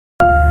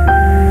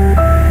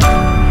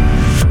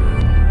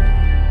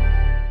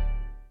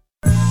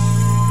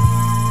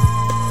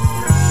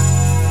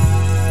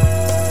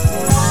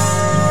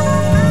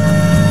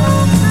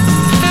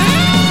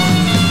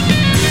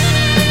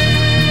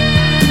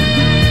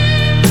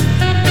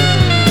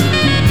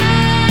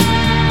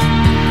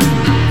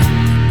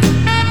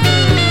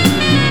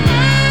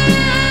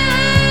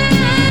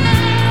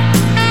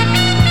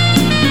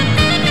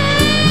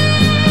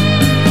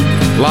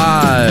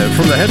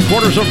from the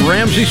headquarters of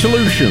Ramsey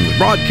Solutions,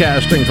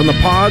 broadcasting from the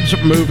Pods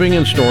Moving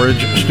and Storage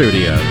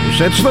Studios.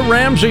 It's the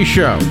Ramsey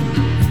Show,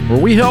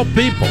 where we help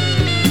people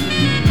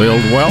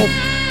build wealth,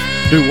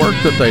 do work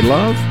that they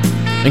love,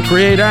 and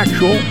create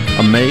actual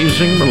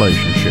amazing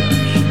relationships.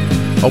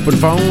 Open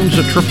phones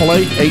at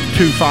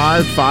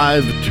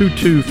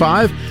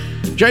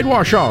 888-825-5225. Jade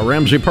Washaw,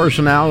 Ramsey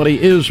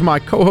Personality, is my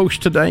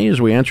co-host today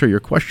as we answer your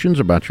questions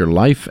about your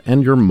life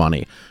and your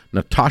money.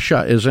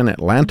 Natasha is in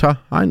Atlanta.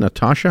 Hi,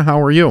 Natasha. How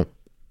are you?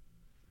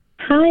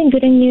 Hi,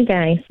 good, and you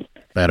guys?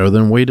 Better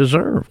than we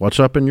deserve. What's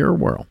up in your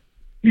world?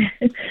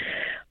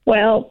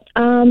 Well,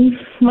 my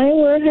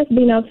world has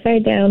been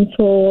upside down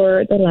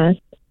for the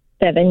last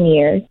 7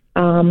 years.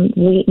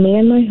 Me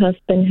and my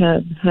husband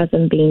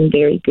hasn't been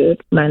very good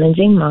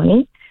managing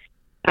money.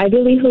 I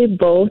believe we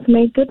both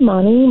make good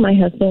money. My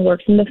husband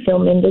works in the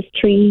film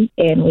industry,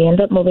 and we end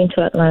up moving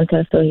to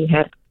Atlanta, so he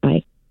had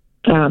a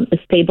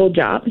stable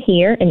job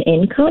here and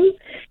income.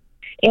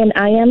 And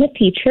I am a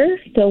teacher,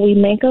 so we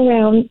make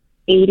around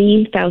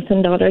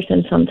 $80,000,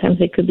 and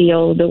sometimes it could be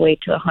all the way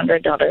to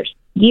 $100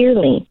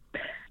 yearly.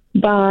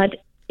 But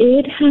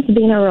it has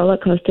been a roller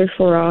coaster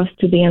for us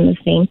to be on the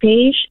same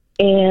page.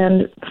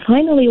 And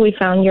finally, we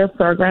found your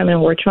program,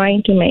 and we're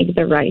trying to make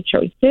the right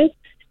choices.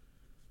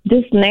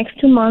 This next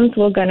 2 months,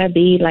 we're going to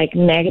be like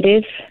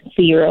 -0.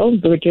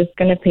 We're just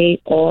going to pay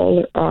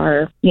all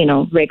our,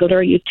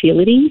 regular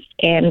utilities,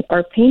 and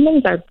our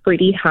payments are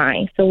pretty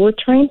high. So we're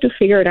trying to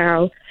figure it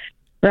out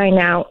right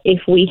now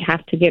if we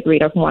have to get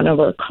rid of one of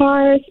our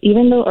cars,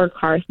 even though our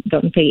cars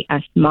don't pay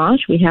as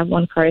much. We have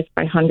one car is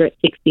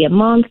 $560 a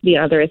month. The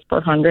other is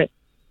 $400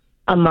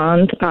 a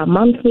month,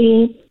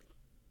 monthly.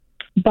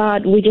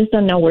 But we just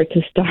don't know where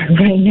to start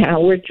right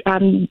now.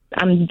 I'm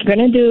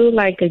gonna do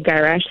like a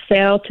garage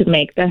sale to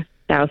make the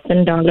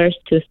 $1,000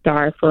 to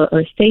start for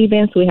our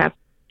savings. We have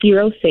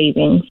 0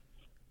 savings.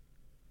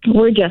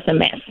 We're just a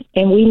mess,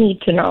 and we need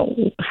to know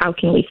how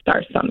can we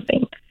start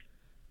something.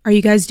 Are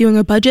you guys doing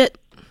a budget?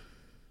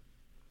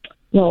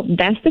 Well,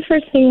 that's the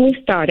first thing we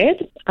started.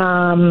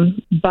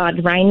 But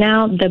right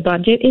now the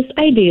budget is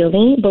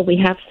ideally, but we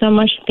have so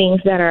much things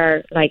that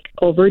are like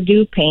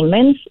overdue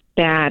payments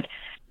that,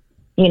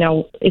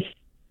 if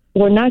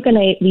we're not going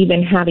to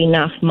even have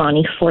enough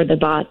money for the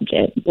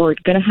budget, we're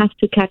going to have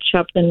to catch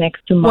up the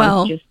next 2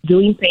 months just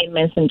doing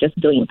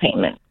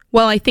payments.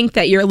 Well, I think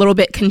that you're a little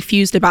bit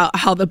confused about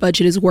how the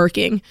budget is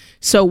working.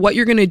 So what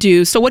you're going to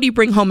do, what do you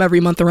bring home every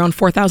month? Around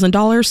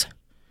 $4,000?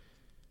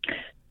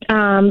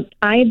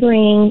 I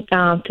bring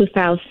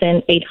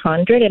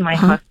 $2,800, and my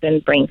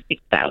husband brings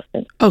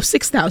 $6,000. Oh,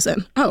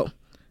 $6,000. Oh,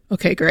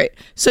 okay, great.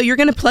 So you're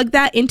going to plug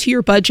that into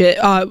your budget.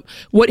 How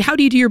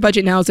do you do your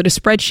budget now? Is it a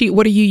spreadsheet?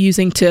 What are you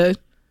using to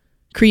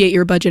create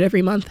your budget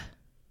every month?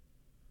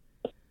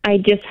 I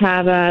just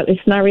have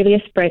it's not really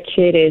a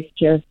spreadsheet. It's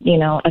just,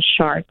 a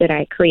chart that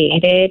I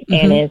created,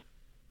 and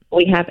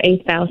we have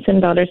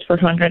 $8,000 for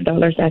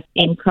 $100 as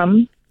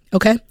income.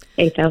 Okay.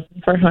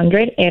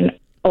 $8,400, and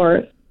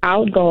our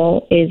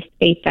goal is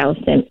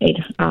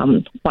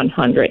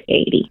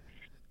 $8,180.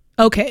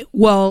 Okay,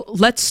 well,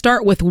 let's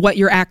start with what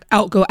your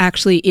outgo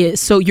actually is.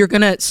 So you're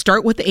going to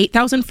start with the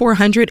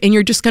 $8,400, and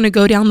you're just going to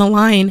go down the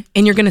line,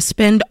 and you're going to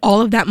spend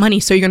all of that money.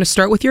 So you're going to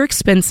start with your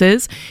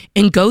expenses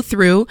and go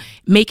through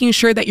making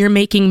sure that you're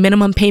making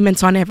minimum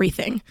payments on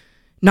everything,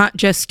 not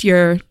just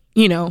your,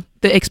 the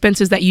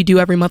expenses that you do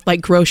every month,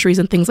 like groceries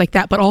and things like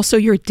that, but also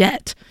your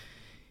debt.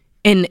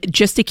 And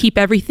just to keep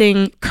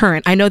everything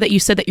current. I know that you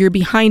said that you're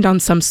behind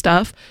on some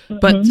stuff,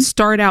 but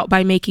start out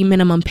by making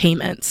minimum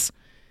payments.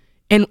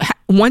 And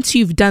once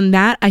you've done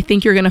that, I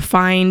think you're going to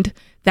find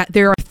that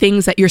there are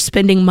things that you're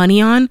spending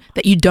money on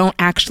that you don't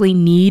actually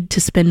need to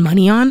spend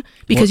money on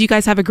because you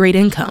guys have a great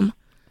income.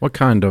 What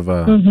kind of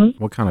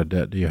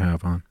debt do you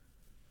have on?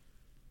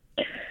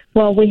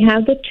 Well, we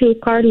have the 2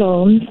 car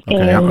loans.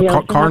 Okay,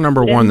 and car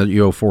number 1 that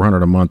you owe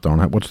 $400 a month on.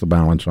 What's the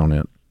balance on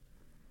it?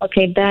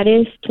 Okay, that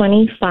is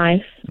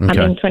 25. Okay.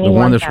 21. The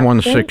one that's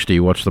 160.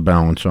 What's the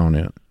balance on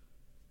it?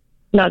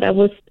 No,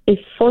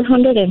 it's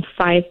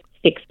 405.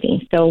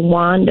 60. So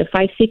the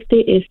 560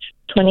 is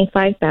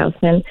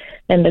 25,000,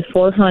 and the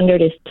 400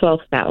 is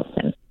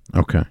 12,000.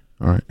 Okay,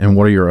 all right. And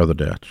what are your other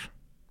debts?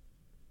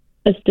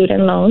 The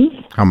student loans.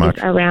 How much?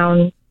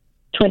 Around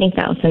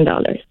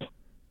 $20,000.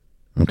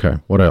 Okay.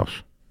 What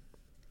else?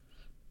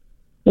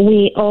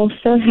 We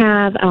also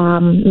have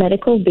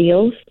medical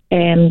bills,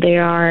 and they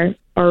are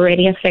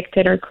already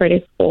affected our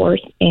credit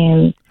scores.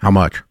 And how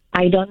much?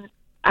 I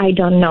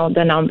don't know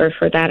the number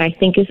for that. I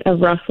think it's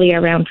roughly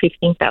around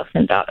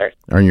 $15,000.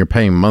 And you're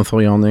paying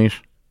monthly on these?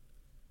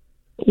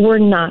 We're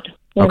not.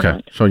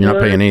 Okay, so you're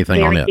not paying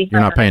anything on it. You're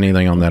not paying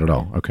anything on that at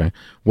all. Okay.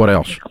 What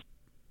else?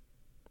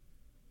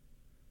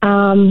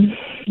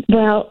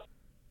 Well,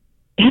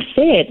 that's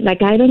it.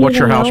 Like, I don't. What's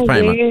your house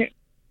payment?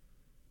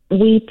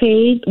 We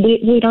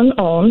don't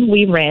own.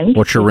 We rent.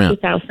 What's your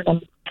rent?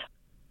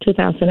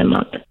 $2,000 a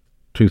month.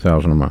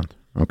 $2,000 a month.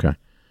 Okay.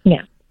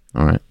 Yeah.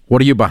 All right.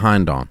 What are you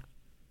behind on?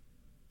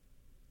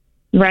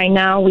 Right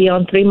now, we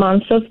own 3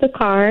 months of the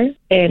car,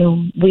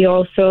 and we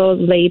also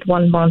laid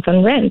 1 month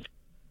on rent.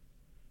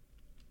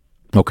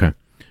 Okay.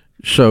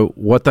 So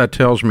what that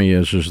tells me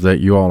is that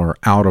you all are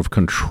out of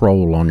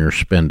control on your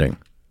spending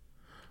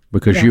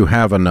because you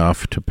have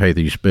enough to pay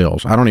these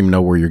bills. I don't even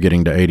know where you're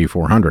getting to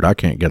 $8,400. I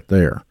can't get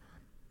there.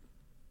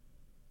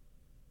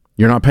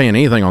 You're not paying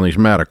anything on these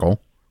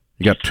medical.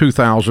 You got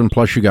 $2,000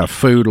 plus you got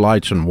food,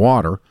 lights, and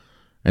water,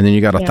 and then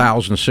you got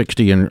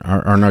 $1,060 in,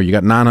 or no, you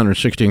got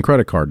 $960 in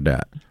credit card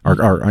debt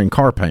or in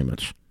car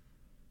payments.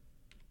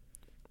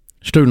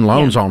 Student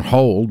loans on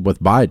hold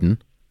with Biden.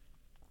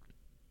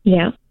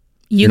 Yeah.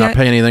 You're not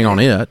paying anything on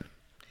it.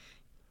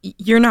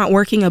 You're not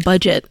working a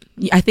budget.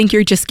 I think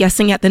you're just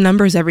guessing at the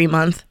numbers every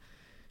month.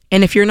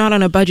 And if you're not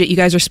on a budget, you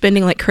guys are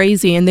spending like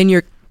crazy, and then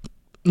you're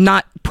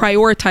not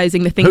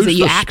prioritizing the things that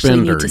you actually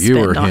need to spend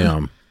on. You or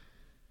him?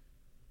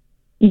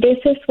 This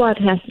is what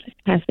has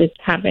been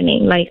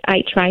happening. Like,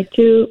 I try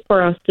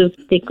for us to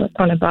stick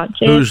on a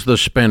budget. Who's the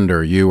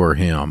spender, you or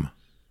him?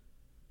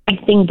 I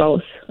think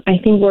both. I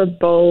think we're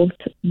both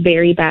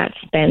very bad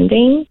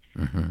spending.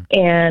 Mm-hmm.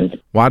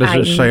 And why does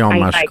it say on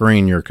my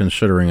screen you're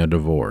considering a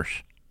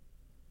divorce?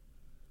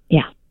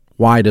 Yeah.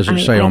 Why does it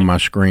say on my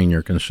screen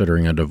you're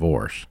considering a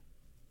divorce?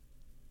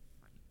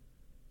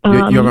 You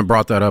haven't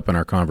brought that up in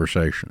our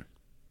conversation.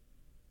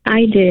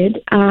 I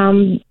did.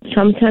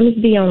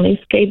 Sometimes the only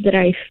escape that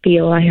I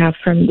feel I have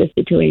from the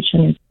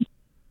situation is,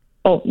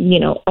 only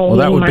well,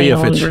 that would be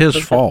if it's his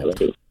fault.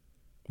 responsibility.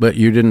 But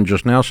you didn't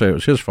just now say it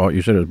was his fault.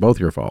 You said it was both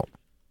your fault.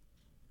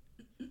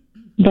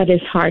 But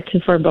it's hard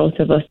for both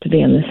of us to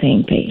be on the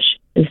same page.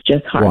 It's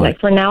just hard. Why? Like,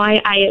 for now,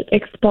 I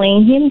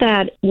explain him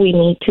that we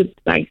need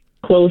to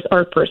close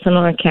our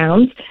personal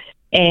accounts,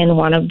 and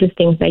one of the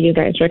things that you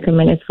guys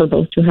recommend is for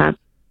both to have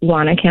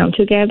one account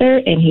together.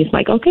 And he's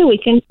like, okay, we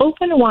can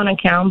open one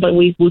account, but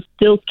we will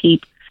still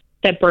keep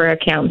separate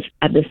accounts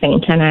at the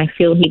same time. I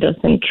feel he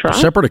doesn't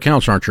trust. Separate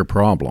accounts aren't your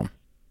problem.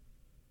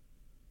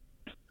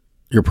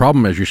 Your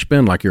problem is you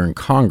spend like you're in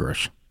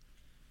Congress.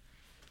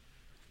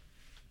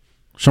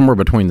 Somewhere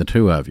between the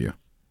two of you.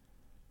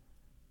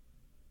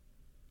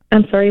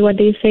 I'm sorry, what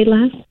did you say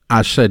last?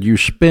 I said you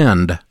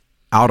spend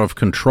out of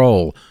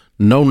control.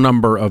 No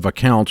number of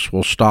accounts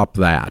will stop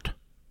that.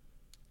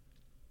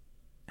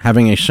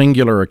 Having a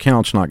singular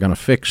account's not going to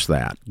fix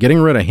that. Getting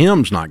rid of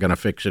him's not going to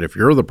fix it if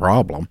you're the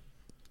problem.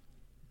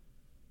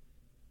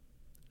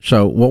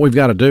 So what we've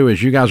got to do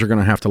is you guys are going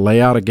to have to lay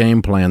out a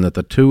game plan that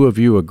the two of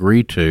you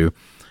agree to,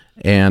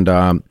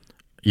 and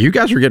you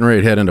guys are getting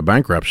ready to head into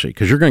bankruptcy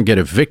because you're going to get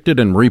evicted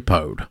and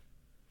repoed.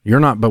 You're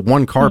not but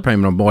one car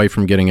payment away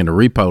from getting into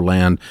repo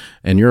land,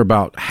 and you're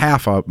about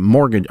half a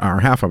mortgage or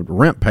half a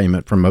rent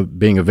payment from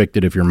being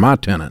evicted if you're my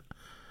tenant,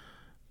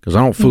 because I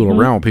don't fool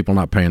around with people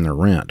not paying their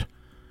rent.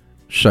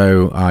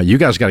 So you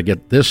guys got to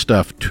get this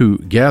stuff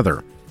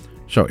together.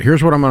 So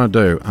here's what I'm going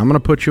to do. I'm going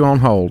to put you on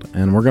hold,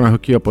 and we're going to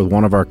hook you up with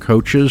one of our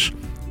coaches,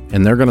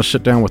 and they're going to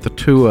sit down with the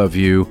two of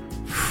you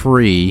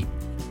free,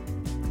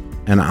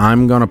 and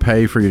I'm going to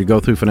pay for you to go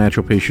through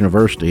Financial Peace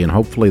University, and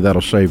hopefully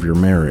that'll save your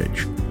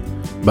marriage.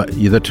 But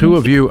the two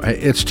of you,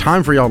 it's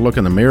time for y'all to look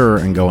in the mirror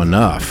and go,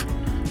 enough.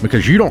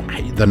 Because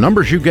the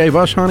numbers you gave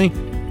us, honey,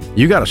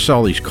 you got to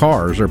sell these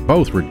cars. They're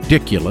both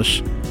ridiculous,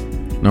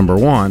 number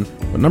one.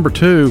 But number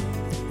two,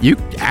 you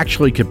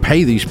actually could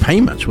pay these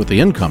payments with the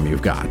income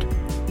you've got.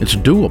 It's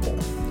doable.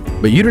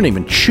 But you didn't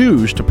even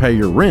choose to pay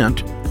your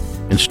rent.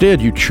 Instead,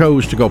 you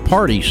chose to go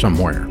party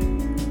somewhere.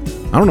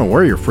 I don't know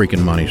where your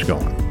freaking money's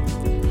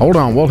going. Hold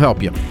on, we'll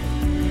help you.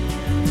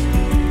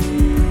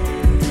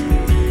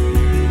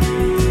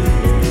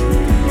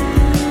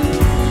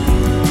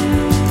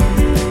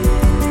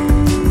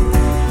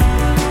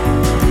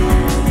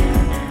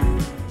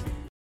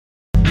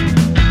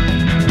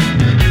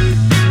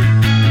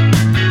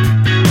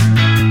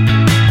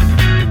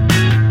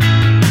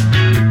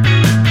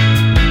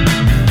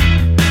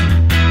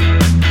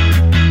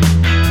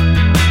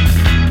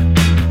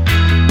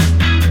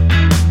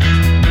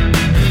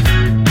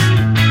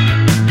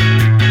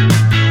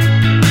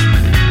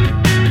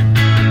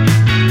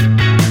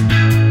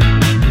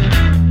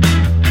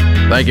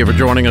 Thank you for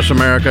joining us,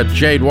 America.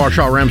 Jade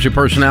Warshaw, Ramsey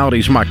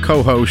Personalities, my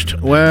co-host.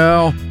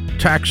 Well,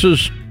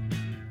 taxes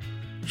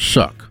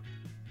suck.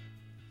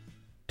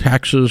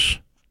 Taxes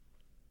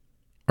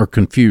are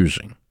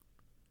confusing.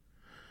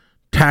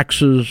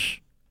 Taxes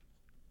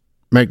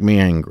make me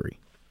angry.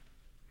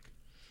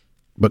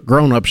 But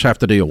grown-ups have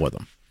to deal with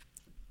them.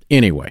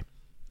 Anyway,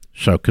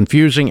 so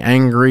confusing,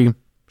 angry,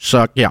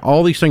 suck. Yeah,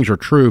 all these things are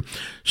true.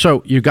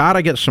 So you got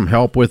to get some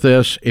help with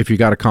this if you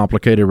got a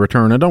complicated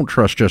return. And don't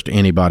trust just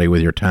anybody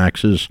with your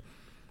taxes.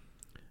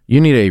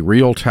 You need a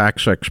real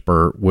tax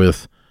expert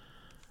with,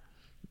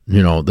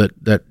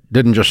 that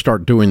didn't just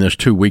start doing this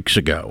 2 weeks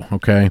ago,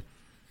 okay?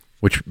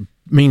 Which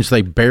means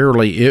they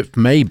barely, if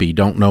maybe,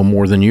 don't know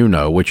more than you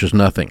know, which is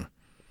nothing.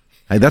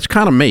 Hey, that's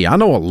kind of me. I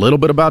know a little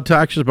bit about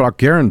taxes, but I'll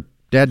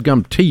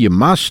guarantee you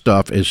my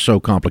stuff is so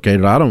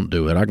complicated I don't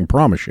do it. I can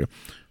promise you.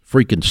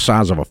 Freaking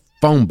size of a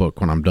phone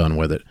book when I'm done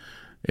with it.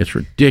 It's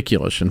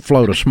ridiculous, and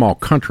float a small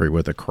country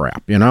with the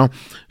crap,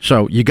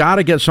 So you got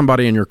to get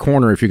somebody in your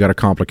corner if you got a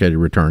complicated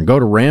return. Go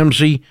to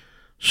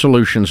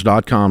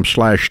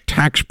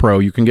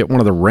RamseySolutions.com/taxpro. You can get one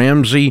of the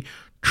Ramsey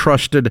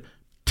Trusted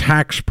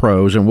Tax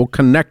Pros, and we'll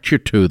connect you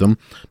to them.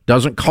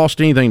 Doesn't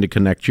cost anything to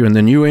connect you, and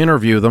then you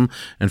interview them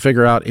and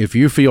figure out if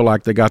you feel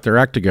like they got their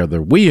act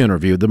together. We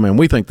interviewed them, and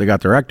we think they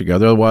got their act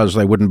together. Otherwise,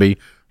 they wouldn't be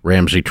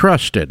Ramsey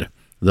Trusted,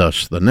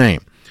 thus the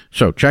name.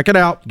 So check it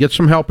out. Get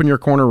some help in your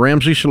corner,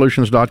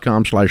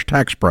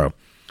 RamseySolutions.com/taxpro.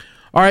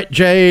 All right,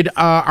 Jade,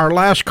 our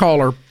last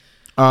caller.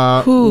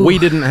 We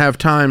didn't have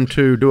time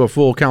to do a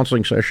full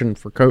counseling session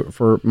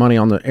for money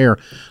on the air.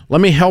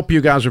 Let me help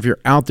you guys if you're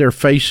out there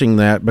facing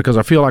that, because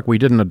I feel like we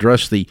didn't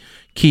address the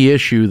key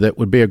issue that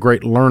would be a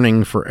great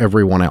learning for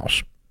everyone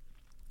else.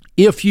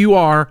 If you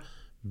are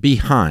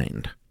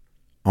behind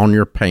on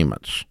your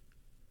payments,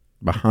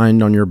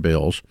 behind on your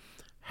bills,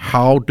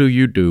 how do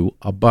you do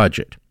a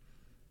budget?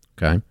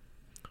 Okay.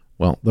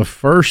 Well, the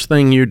first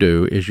thing you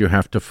do is you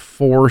have to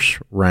force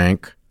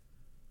rank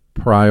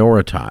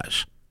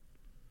prioritize.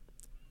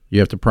 You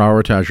have to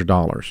prioritize your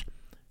dollars.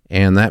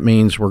 And that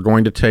means we're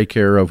going to take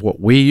care of what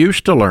we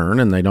used to learn,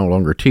 and they no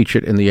longer teach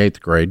it in the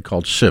 8th grade,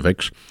 called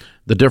civics,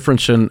 the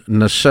difference in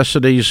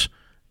necessities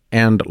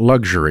and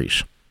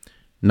luxuries.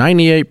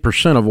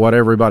 98% of what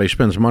everybody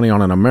spends money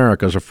on in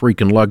America is a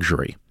freaking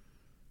luxury.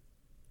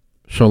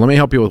 So let me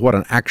help you with what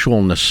an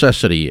actual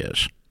necessity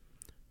is.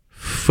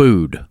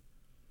 Food.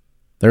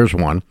 There's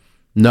one.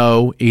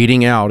 No,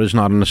 eating out is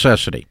not a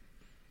necessity.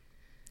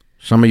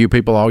 Some of you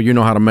people, all you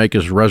know how to make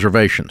is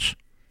reservations,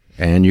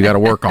 and you got to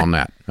work on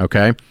that,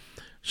 okay?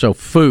 So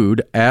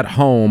food at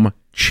home,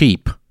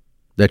 cheap,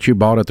 that you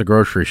bought at the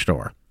grocery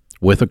store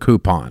with a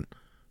coupon.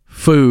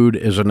 Food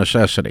is a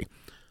necessity.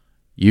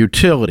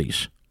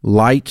 Utilities,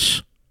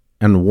 lights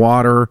and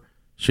water,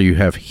 so you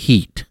have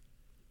heat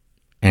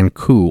and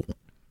cool.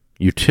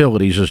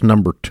 Utilities is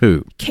number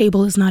 2.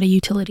 Cable is not a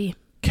utility.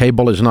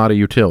 Cable is not a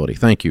utility.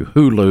 Thank you.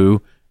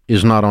 Hulu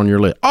is not on your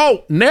list.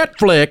 Oh,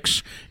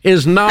 Netflix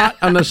is not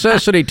a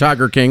necessity,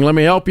 Tiger King. Let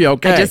me help you,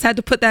 okay? I just had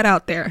to put that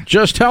out there.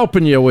 Just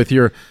helping you with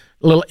your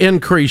little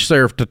increase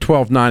there to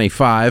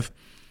 $12.95.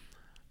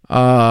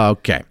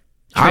 Okay.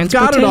 I've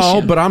got it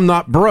all, but I'm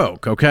not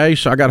broke, okay?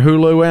 So I got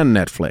Hulu and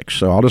Netflix.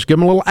 So I'll just give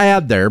them a little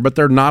ad there, but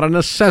they're not a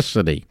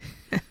necessity.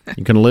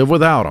 You can live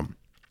without them.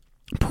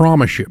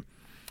 Promise you.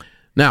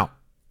 Now,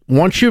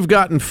 once you've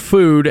gotten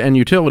food and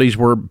utilities,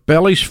 we're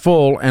bellies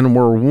full and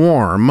we're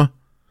warm.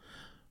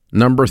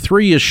 Number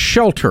 3 is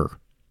shelter.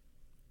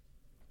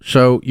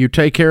 So you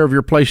take care of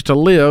your place to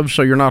live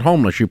so you're not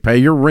homeless. You pay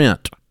your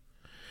rent.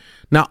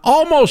 Now,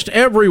 almost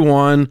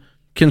everyone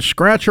can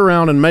scratch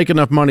around and make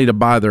enough money to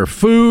buy their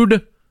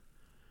food,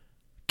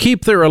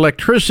 keep their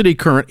electricity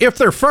current if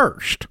they're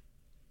first,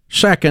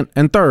 second,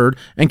 and third,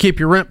 and keep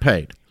your rent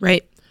paid.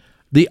 Right.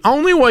 The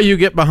only way you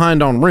get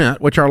behind on rent,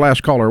 which our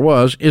last caller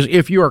was, is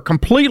if you are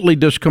completely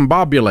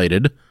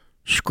discombobulated,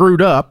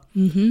 screwed up,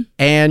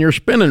 and you're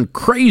spending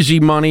crazy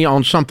money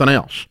on something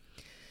else.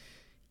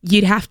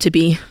 You'd have to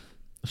be.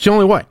 It's the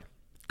only way.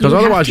 Because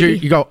otherwise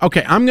you go,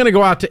 okay, I'm going to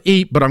go out to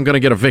eat, but I'm going to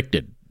get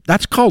evicted.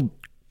 That's called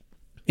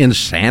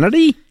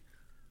insanity.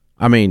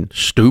 I mean,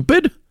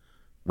 stupid,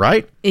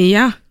 right?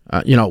 Yeah.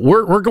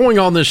 We're going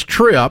on this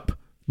trip,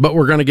 but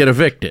we're going to get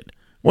evicted.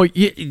 Well,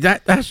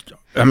 that's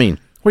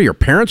what are your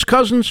parents'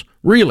 cousins?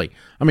 Really?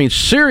 I mean,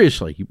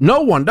 seriously,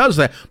 no one does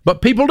that,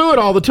 but people do it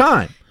all the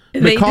time.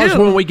 Because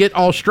when we get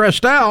all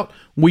stressed out,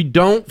 we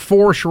don't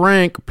force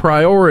rank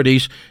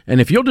priorities.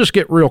 And if you'll just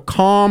get real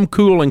calm,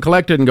 cool, and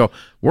collected and go,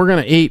 we're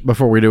going to eat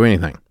before we do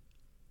anything.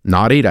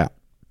 Not eat out.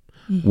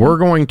 We're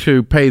going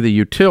to pay the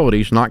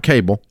utilities, not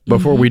cable,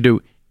 before we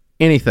do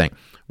anything.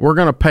 We're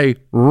going to pay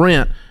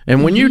rent.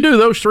 And when you do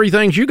those 3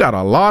 things, you got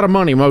a lot of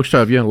money, most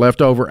of you,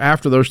 left over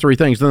after those 3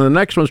 things. Then the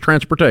next one's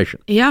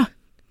transportation. Yeah.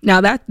 Now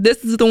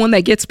this is the one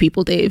that gets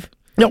people, Dave.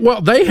 Yeah,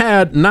 well, they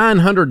had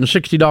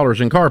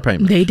 $960 in car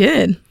payments. They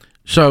did.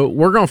 So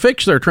we're going to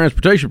fix their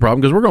transportation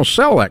problem because we're going to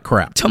sell that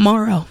crap.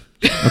 Tomorrow.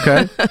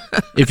 Okay?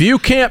 If you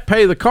can't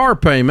pay the car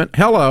payment,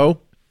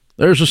 hello,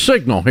 there's a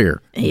signal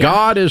here. Yeah.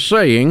 God is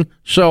saying,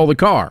 sell the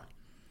car.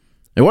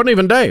 It wasn't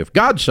even Dave.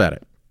 God said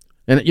it.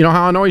 And you know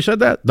how I know he said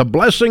that? The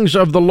blessings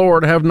of the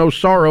Lord have no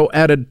sorrow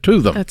added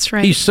to them. That's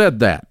right. He said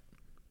that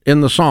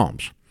in the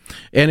Psalms.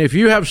 And if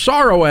you have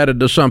sorrow added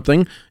to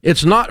something,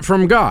 it's not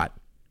from God.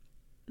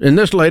 And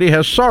this lady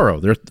has sorrow.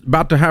 They're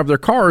about to have their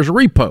cars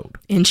repoed.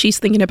 And she's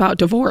thinking about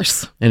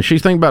divorce. And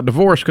she's thinking about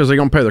divorce because they're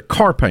going to pay their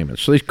car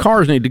payments. So these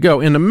cars need to go.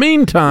 In the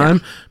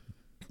meantime,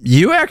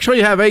 you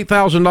actually have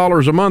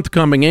 $8,000 a month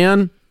coming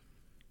in.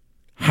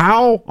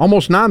 How?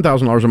 Almost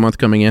 $9,000 a month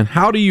coming in.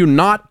 How do you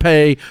not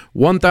pay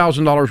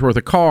 $1,000 worth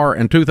of car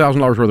and $2,000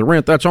 worth of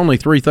rent? That's only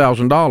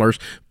 $3,000.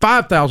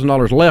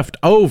 $5,000 left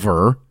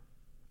over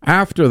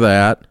after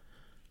that.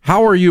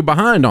 How are you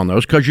behind on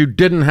those? Because you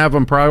didn't have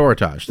them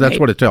prioritized. That's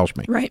what it tells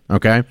me. Right.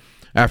 Okay?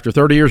 After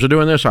 30 years of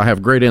doing this, I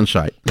have great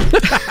insight.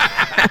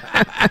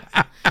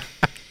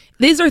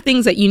 These are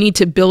things that you need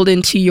to build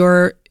into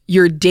your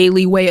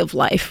daily way of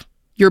life.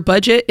 Your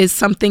budget is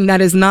something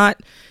that is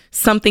not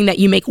something that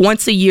you make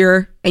once a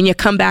year and you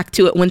come back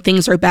to it when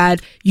things are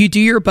bad. You do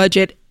your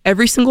budget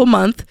every single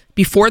month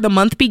before the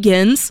month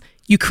begins.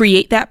 You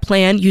create that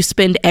plan. You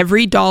spend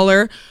every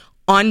dollar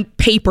on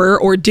paper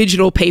or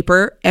digital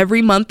paper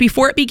every month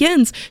before it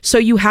begins. So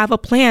you have a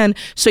plan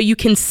so you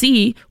can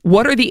see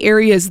what are the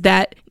areas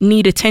that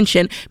need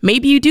attention.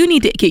 Maybe you do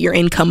need to get your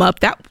income up.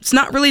 That's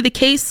not really the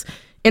case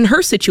in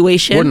her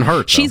situation. Wouldn't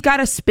hurt,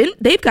 though.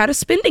 They've got a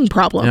spending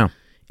problem. Yeah.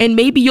 And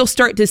maybe you'll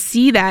start to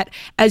see that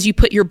as you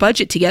put your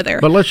budget together.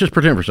 But let's just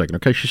pretend for a second,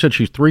 okay? She said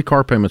she's 2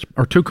 car payments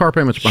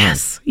behind.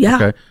 Yes, yeah.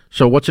 Okay,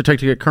 so what's it take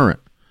to get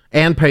current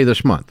and pay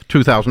this month?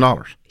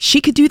 $2,000.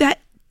 She could do that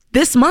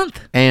this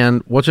month.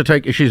 And what's it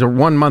take if she's a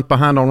 1 month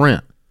behind on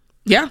rent?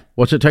 Yeah.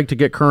 What's it take to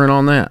get current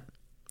on that?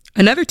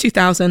 Another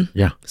 $2,000.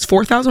 Yeah. It's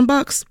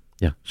 $4,000.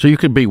 Yeah. So you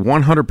could be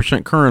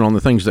 100% current on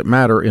the things that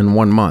matter in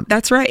 1 month.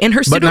 That's right. And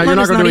her But student now you're loan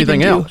not is going to do even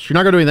anything due. else. You're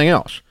not going to do anything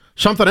else.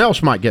 Something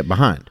else might get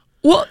behind.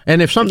 Well,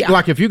 And if something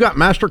like if you got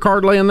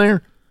MasterCard laying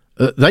there,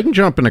 they can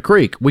jump in the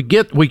creek. We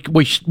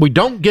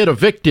don't get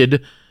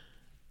evicted,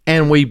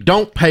 and we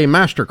don't pay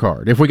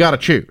MasterCard if we got to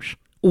choose.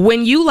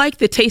 when you like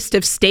the taste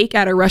of steak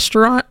at a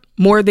restaurant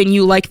more than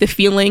you like the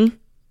feeling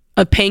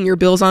of paying your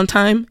bills on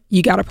time,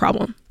 you got a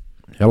problem.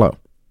 Hello.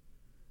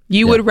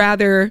 You would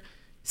rather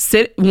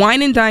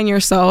wine and dine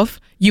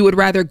yourself. You would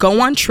rather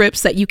go on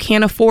trips that you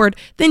can't afford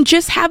than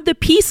just have the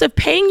peace of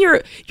paying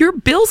your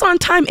bills on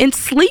time and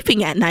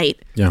sleeping at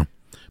night. Yeah.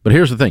 But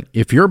here's the thing.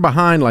 If you're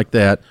behind like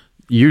that,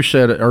 you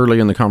said early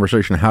in the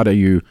conversation,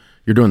 you're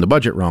doing the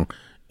budget wrong.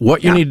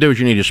 What you need to do is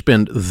you need to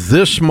spend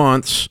this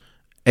month's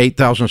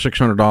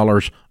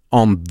 $8,600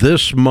 on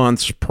this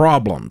month's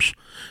problems.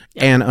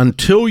 And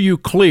until you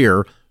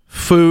clear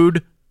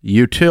food,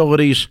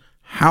 utilities,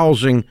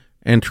 housing,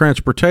 and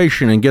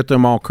transportation and get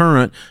them all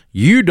current,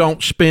 you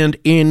don't spend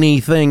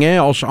anything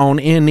else on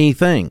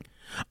anything.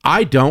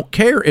 I don't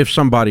care if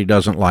somebody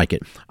doesn't like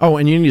it. Oh,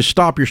 and you need to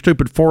stop your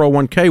stupid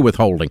 401k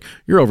withholding.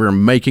 You're over here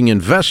making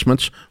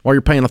investments while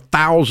you're paying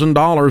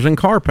 $1,000 in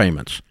car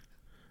payments.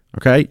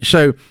 Okay?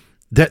 So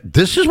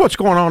this is what's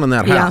going on in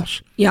that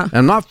house. Yeah.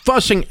 I'm not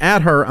fussing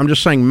at her. I'm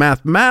just saying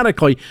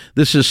mathematically,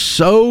 this is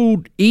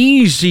so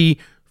easy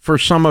for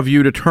some of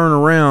you to turn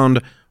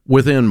around.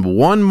 Within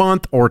 1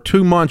 month or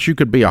 2 months, you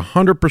could be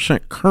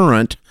 100%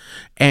 current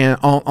and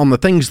on the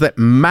things that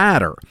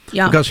matter.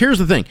 Yeah. Because here's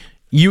the thing.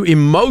 You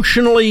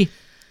emotionally,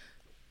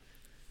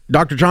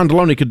 Dr. John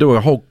Deloney could do a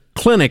whole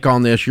clinic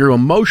on this. You're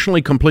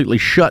emotionally completely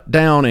shut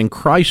down in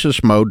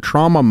crisis mode,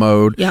 trauma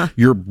mode. Yeah.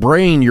 Your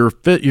brain, your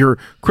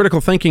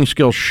critical thinking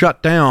skills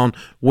shut down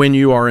when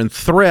you are in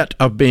threat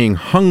of being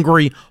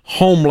hungry,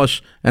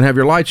 homeless, and have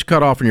your lights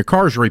cut off and your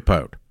car's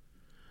repoed.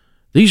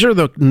 These are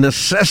the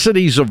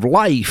necessities of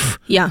life.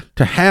 Yeah.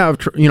 To have,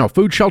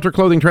 food, shelter,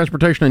 clothing,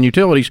 transportation, and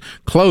utilities.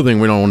 Clothing,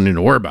 we don't need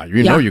to worry about.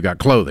 You know you got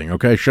clothing,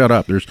 okay? Shut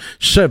up. There's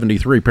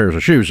 73 pairs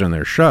of shoes in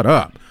there. Shut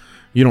up.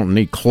 You don't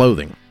need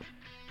clothing.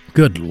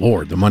 Good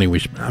Lord, the money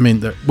we've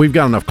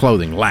got enough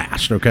clothing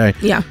last, okay?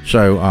 Yeah.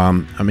 So,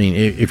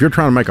 if you're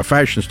trying to make a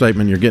fashion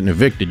statement, you're getting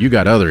evicted, you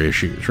got other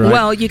issues, right?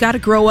 Well, you got to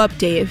grow up,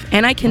 Dave.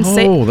 And I can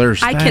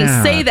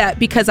can say that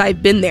because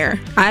I've been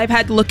there. I've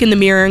had to look in the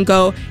mirror and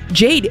go,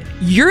 Jade,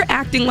 you're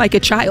acting like a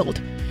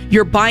child.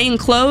 You're buying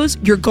clothes,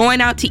 you're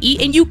going out to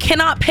eat, and you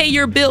cannot pay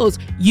your bills.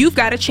 You've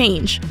got to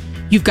change.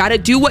 You've got to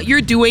do what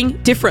you're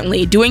doing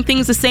differently. Doing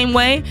things the same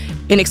way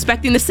and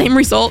expecting the same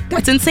result,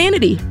 that's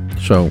insanity.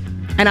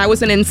 And I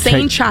was an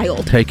insane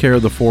child. Take care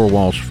of the four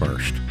walls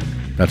first.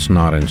 That's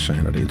not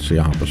insanity. It's the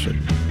opposite.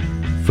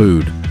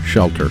 Food,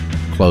 shelter,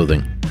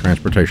 clothing,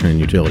 transportation, and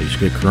utilities.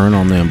 Get current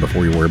on them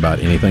before you worry about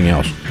anything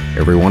else.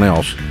 Everyone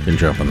else can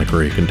jump in the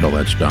creek until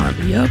that's done.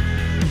 Yep.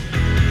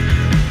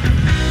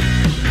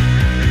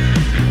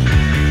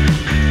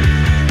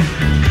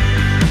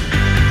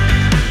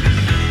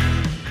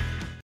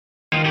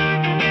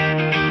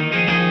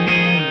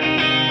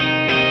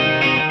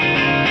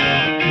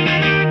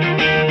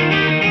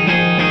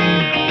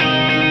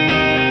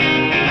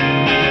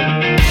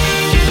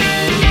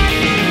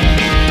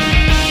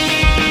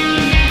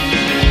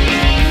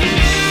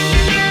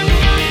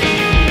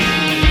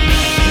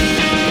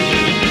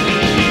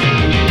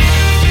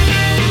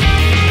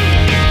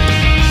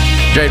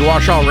 Jade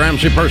Washaw,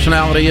 Ramsey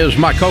Personality, is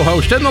my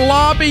co-host in the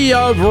lobby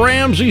of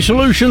Ramsey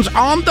Solutions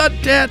on the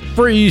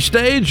debt-free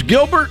stage.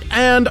 Gilbert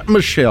and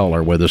Michelle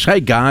are with us. Hey,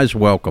 guys,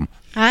 welcome.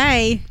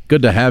 Hi.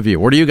 Good to have you.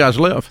 Where do you guys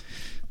live?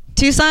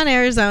 Tucson,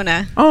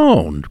 Arizona.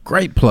 Oh,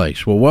 great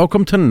place. Well,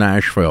 welcome to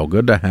Nashville.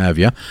 Good to have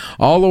you.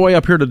 All the way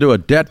up here to do a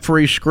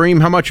debt-free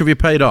scream. How much have you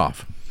paid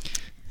off?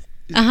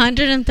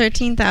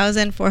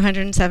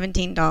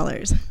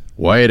 $113,417.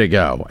 Way to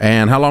go.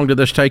 And how long did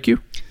this take you?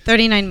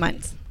 39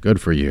 months. Good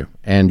for you.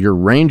 And your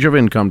range of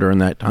income during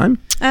that time?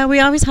 We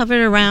always hovered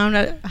around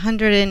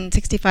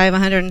 165,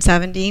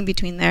 170,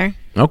 between there.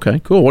 Okay,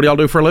 cool. What do y'all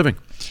do for a living?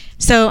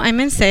 So I'm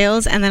in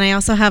sales, and then I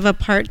also have a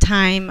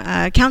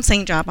part-time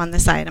counseling job on the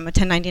side. I'm a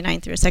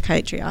 1099 through a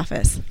psychiatry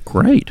office.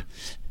 Great.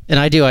 And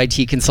I do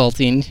IT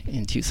consulting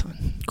in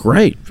Tucson.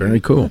 Great. Very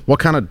cool. What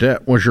kind of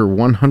debt was your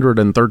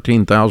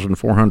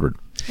 $113,400?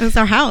 It was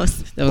our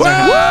house. That was our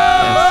house.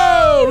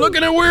 Whoa!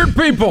 looking at weird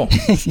people.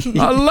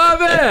 I love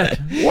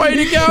it.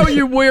 Way to go,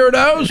 you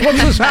weirdos.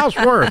 What's this house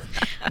worth?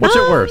 What's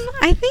it worth?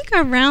 I think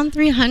around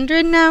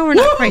 300 now. We're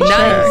not quite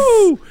Nice.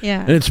 sure.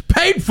 Yeah. And it's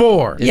paid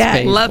for. It's Yeah,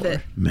 paid Love for.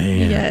 it.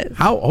 Man, Yes.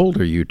 how old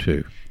are you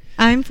two?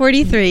 I'm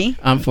 43.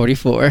 I'm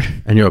 44.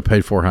 And you have a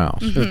paid for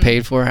house. We have a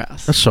paid for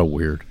house. That's so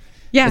weird.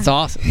 Yeah. It's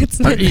awesome. It's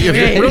Have it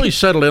great. really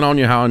settled in on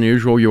you how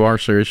unusual you are,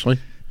 seriously?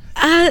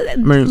 I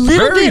mean,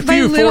 little very bit by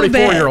few little bit.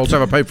 44-year-olds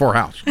have a paid for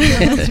house.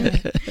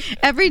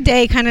 Every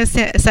day kind of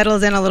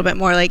settles in a little bit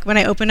more. Like when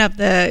I open up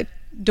the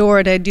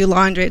door to do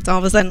laundry, it's all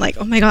of a sudden like,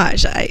 oh my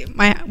gosh,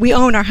 we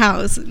own our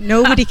house.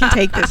 Nobody can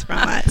take this from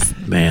us.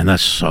 Man,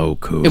 that's so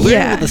cool. And we were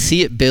Yeah. able to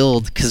see it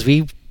build because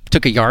we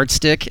took a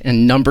yardstick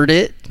and numbered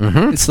it,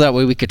 and so that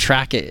way we could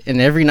track it.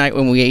 And every night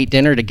when we ate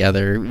dinner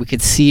together, we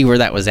could see where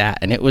that was at,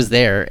 and it was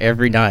there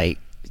every night,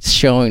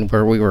 showing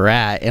where we were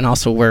at and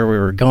also where we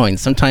were going.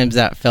 Sometimes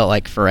that felt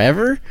like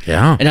forever.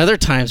 Yeah. And other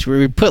times we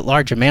would put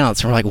large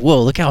amounts and we're like,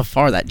 whoa, look how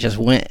far that just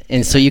went.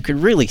 And so you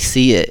could really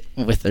see it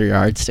with the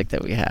yardstick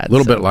that we had. A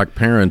little bit like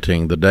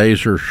parenting. The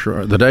days are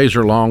the days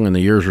are long and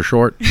the years are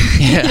short.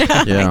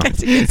 Yeah. Yeah. I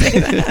guess you could say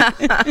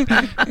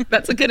that.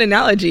 That's a good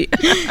analogy.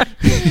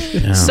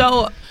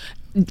 So,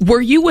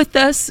 were you with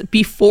us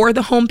before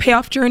the home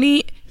payoff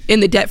journey, in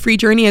the debt-free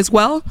journey as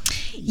well?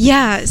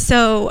 Yeah.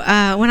 So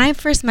when I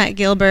first met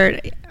Gilbert,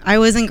 I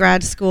was in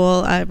grad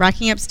school,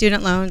 racking up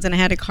student loans, and I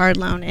had a card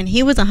loan, and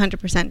he was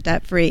 100%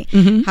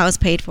 debt-free, house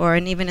paid for,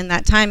 and even in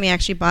that time, he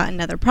actually bought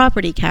another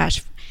property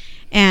cash.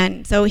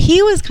 And so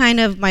he was kind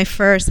of my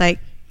first, like,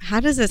 how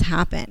does this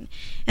happen?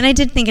 And I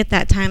did think at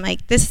that time,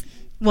 like, this,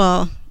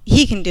 well,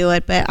 he can do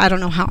it, but I don't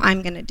know how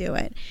I'm going to do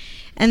it.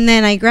 And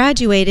then I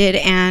graduated,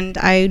 and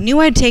I knew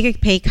I'd take a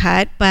pay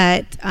cut,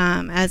 but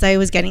as I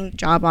was getting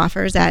job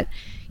offers at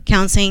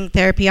counseling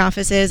therapy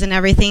offices and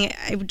everything,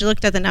 I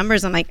looked at the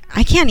numbers. I'm like,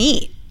 I can't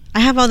eat. I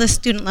have all this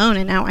student loan,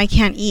 and now I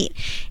can't eat.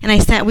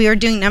 And we were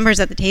doing numbers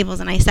at the tables,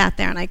 and I sat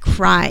there and I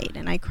cried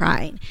and I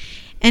cried.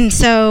 And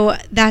so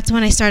that's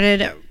when I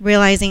started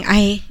realizing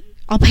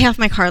I'll pay off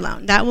my car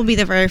loan. That will be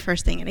the very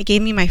first thing. And it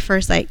gave me my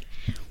first, like,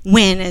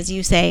 win, as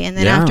you say. And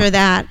then after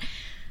that,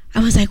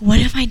 I was like, what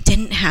if I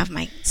didn't have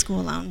my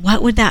school loan?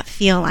 What would that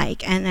feel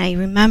like? And I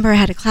remember I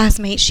had a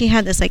classmate. She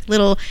had this like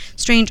little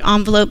strange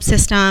envelope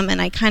system, and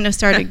I kind of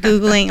started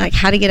Googling like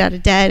how to get out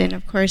of debt. And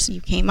of course,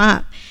 you came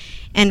up.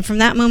 And from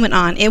that moment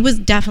on, it was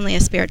definitely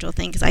a spiritual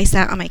thing, because I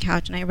sat on my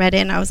couch and I read it,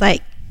 and I was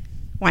like,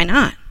 why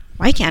not?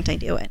 Why can't I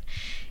do it?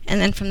 And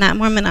then from that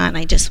moment on,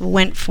 I just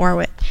went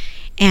forward.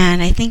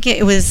 And I think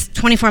it was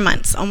 24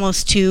 months,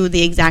 almost to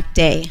the exact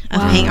day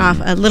of paying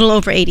off a little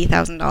over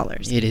 $80,000.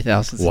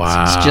 $80,000.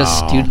 Wow. It's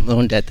just student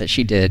loan debt that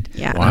she did.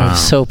 Yeah. Wow. I'm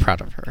so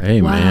proud of her.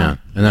 Amen. Wow.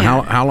 And then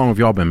Yeah. how long have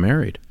y'all been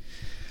married?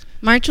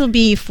 March will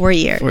be 4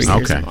 years. 4 years.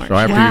 Okay. in March. So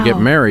after you get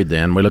married,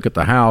 then we look at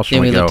the house Then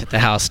and we we go, looked at the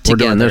house we're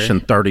together. doing this in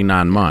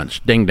 39 months.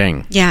 Ding,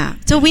 ding. Yeah.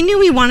 So we knew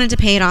we wanted to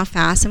pay it off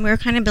fast, and we were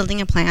kind of building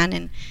a plan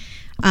and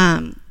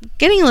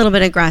getting a little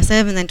bit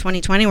aggressive. And then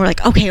 2020, we're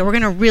like, okay, we're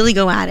going to really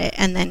go at it.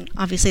 And then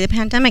obviously the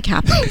pandemic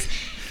happens.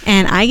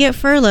 And I get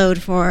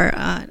furloughed for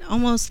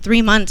almost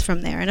 3 months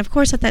from there. And of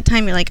course, at that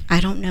time, you're like, I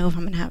don't know if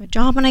I'm going to have a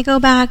job when I go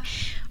back.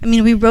 I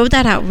mean, we rode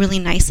that out really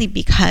nicely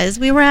because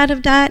we were out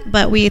of debt.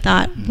 But we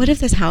thought, what if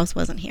this house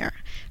wasn't here?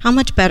 How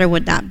much better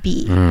would that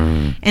be?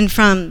 And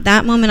from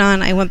that moment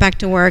on, I went back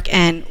to work,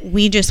 and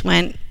we just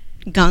went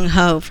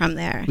gung-ho from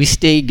there. We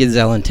stayed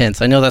gazelle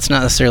intense. I know that's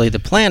not necessarily the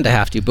plan to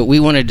have to, but we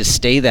wanted to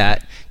stay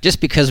that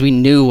just because we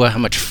knew how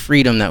much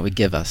freedom that would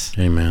give us.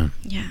 Amen.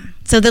 Yeah.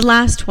 So the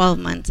last 12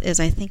 months is,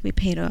 I think we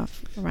paid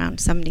off around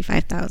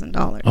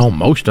 $75,000. Oh,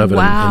 most of it.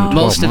 Wow. In 12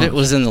 Most of it months.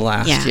 was in the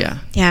last, Yeah.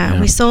 yeah.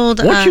 We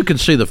sold. Once you can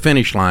see the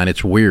finish line,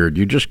 it's weird.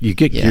 You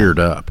get Yeah. geared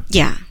up.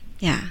 Yeah.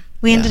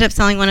 We ended up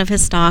selling one of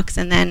his stocks,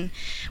 and then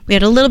we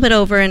had a little bit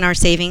over in our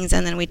savings,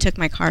 and then we took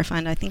my car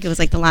fund. I think it was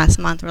like the last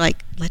month. We're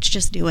like, let's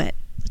just do it.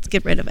 Let's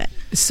get rid of it.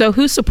 So,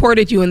 who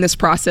supported you in this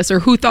process, or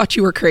who thought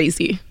you were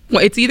crazy?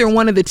 Well, it's either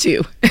one of the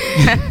two.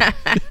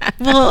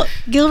 Well,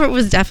 Gilbert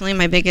was definitely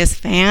my biggest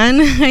fan,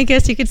 I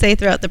guess you could say,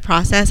 throughout the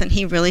process, and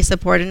he really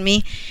supported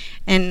me.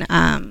 And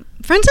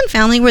friends and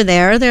family were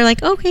there. They're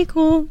like, okay,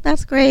 cool,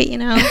 that's great, you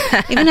know.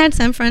 Even had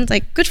some friends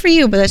like, good for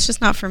you, but that's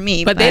just not for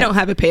me. But they don't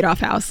have a paid off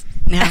house.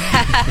 No.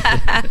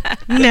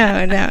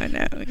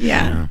 No.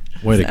 Yeah.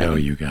 Way to go,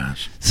 you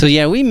guys. So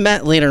yeah, we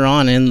met later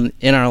on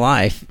in our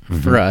life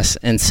for us,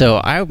 and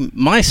so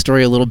my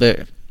story a little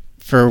bit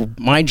for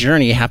my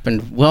journey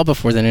happened well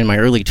before then, in my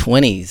early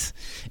 20s.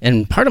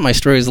 And part of my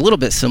story is a little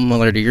bit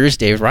similar to yours,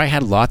 Dave, where I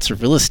had lots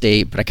of real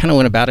estate, but I kind of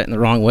went about it in the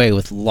wrong way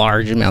with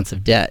large amounts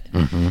of debt.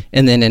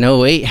 And then in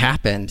 08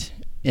 happened,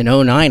 in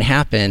 09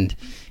 happened,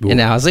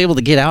 and I was able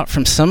to get out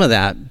from some of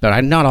that,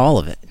 but not all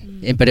of it.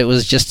 But it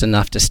was just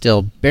enough to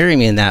still bury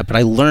me in that. But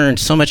I learned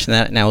so much from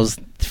that, and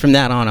from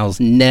that on, I was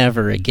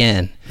never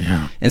again.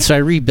 Yeah. And so I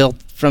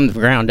rebuilt from the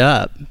ground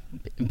up.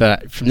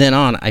 But from then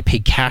on, I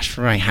paid cash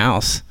for my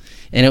house.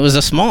 And it was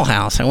a small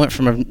house. I went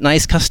from a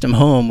nice custom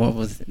home.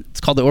 It's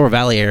called the Oro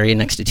Valley area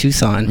next to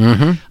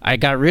Tucson. I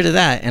got rid of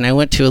that, and I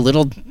went to a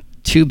little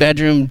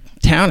 2-bedroom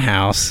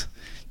townhouse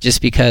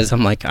just because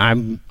I'm like,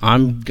 I'm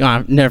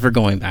never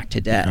going back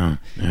to debt. Yeah.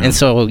 And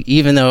so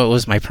even though it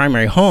was my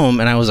primary home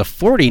and I was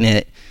affording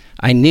it,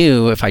 I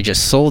knew if I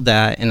just sold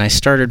that and I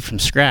started from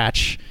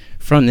scratch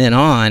from then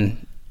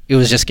on, it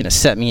was just going to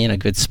set me in a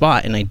good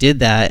spot. And I did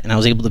that, and I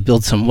was able to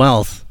build some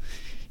wealth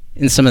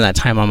in some of that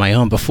time on my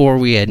own before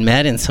we had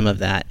met in some of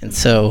that. And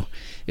so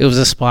it was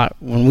a spot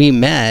when we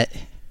met,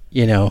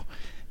 you know,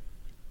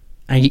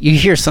 you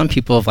hear some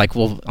people of like,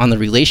 well, on the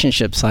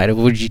relationship side,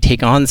 would you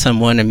take on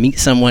someone and meet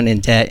someone in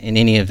debt and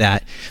any of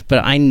that?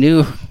 But I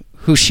knew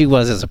who she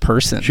was as a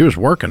person. She was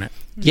working it.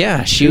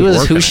 Yeah, she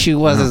was who she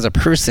was Yeah. as a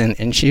person,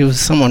 and she was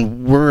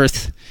someone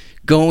worth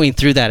going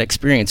through that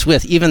experience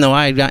with. Even though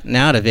I had gotten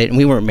out of it and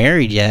we weren't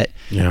married yet,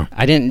 Yeah.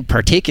 I didn't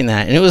partake in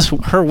that. And it was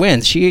her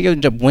wins. She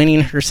ended up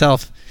winning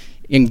herself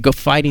and go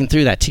fighting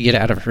through that to get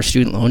out of her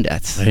student loan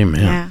debts.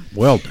 Amen. Yeah.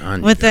 Well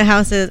done. With the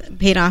houses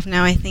paid off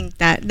now, I think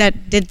that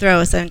did throw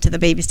us into the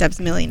Baby Steps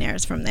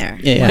Millionaires from there.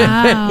 Yeah.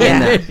 Wow.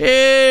 Yeah.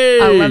 Hey!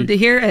 I love to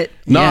hear it.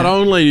 Not Yeah.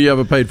 only do you have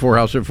a paid-for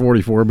house at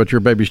 44, but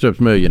you're Baby Steps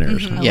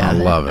millionaires. Yeah. I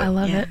love it. I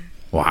love Yeah. it.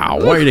 Wow,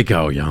 way to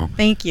go, y'all.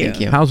 Thank you.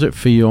 Thank you. How's it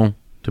feel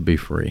to be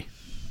free?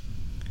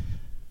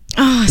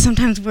 Oh,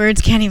 sometimes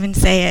words can't even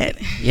say it.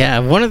 Yeah,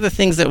 one of the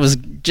things that was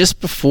just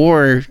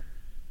before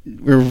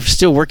we were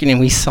still working and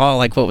we saw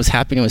like what was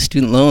happening with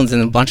student loans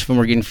and a bunch of them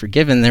were getting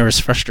forgiven, there was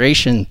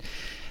frustration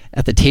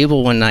at the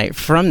table one night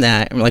from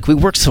that. And we're like, we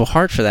worked so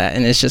hard for that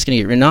and it's just going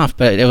to get written off.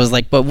 But it was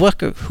like, but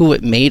look at who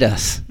it made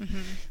us.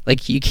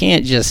 Like, you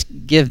can't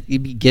just be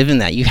given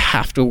that. You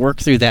have to work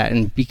through that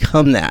and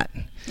become that.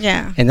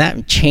 Yeah. And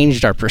that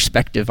changed our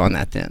perspective on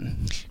that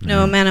then.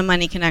 No amount of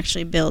money can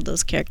actually build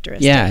those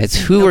characteristics. Yeah, it's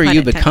who No are pun you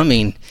intended.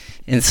 becoming?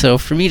 And so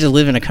for me to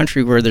live in a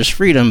country where there's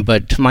freedom,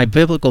 but to my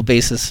biblical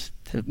basis,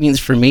 it means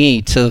for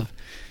me to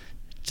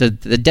the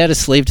debt is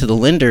slave to the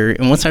lender.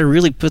 And once I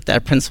really put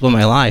that principle in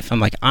my life, I'm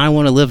like, I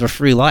want to live a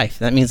free life.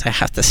 That means I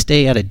have to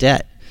stay out of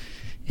debt.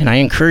 And I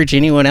encourage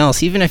anyone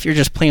else, even if you're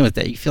just playing with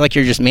it, you feel like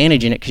you're just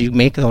managing it because you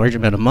make a large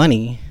amount of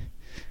money.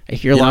 I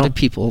hear a lot of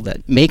people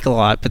that make a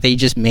lot, but they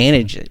just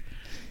manage it.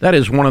 That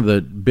is one of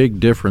the big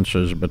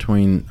differences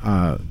between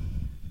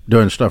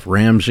doing stuff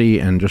Ramsey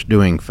and just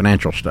doing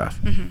financial stuff.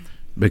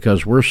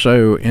 Because we're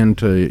so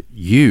into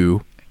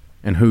you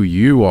and who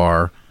you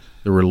are,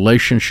 the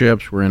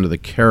relationships, we're into the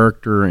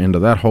character, into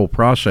that whole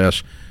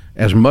process,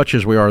 as much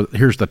as we are,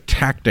 here's the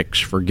tactics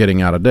for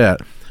getting out of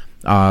debt.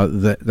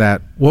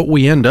 That what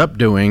we end up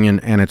doing,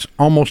 and it's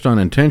almost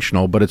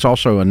unintentional, but it's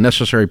also a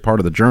necessary part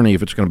of the journey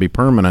if it's going to be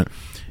permanent,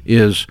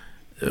 is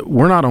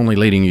we're not only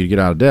leading you to get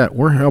out of debt,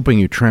 we're helping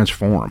you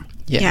transform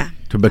Yeah.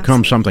 to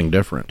become something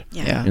different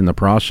Yeah. in the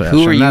process.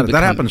 Who are And you that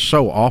becoming? happens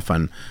so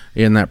often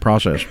in that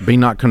process. Be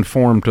not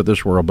conformed to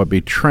this world, but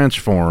be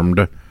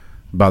transformed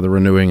by the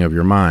renewing of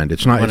your mind.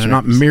 It's not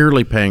 100%.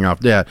 merely paying off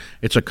debt.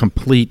 It's a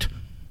complete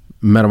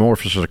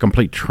metamorphosis, a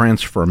complete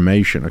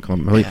transformation.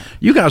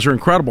 You guys are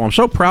incredible. I'm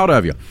so proud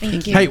of you.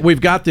 Thank you. Hey,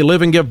 we've got the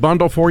Live and Give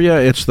bundle for you.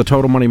 It's the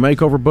Total Money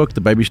Makeover book, the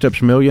Baby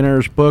Steps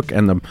Millionaires book,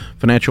 and the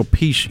Financial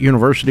Peace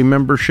University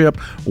membership.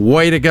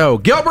 Way to go.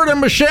 Gilbert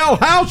and Michelle,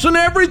 house and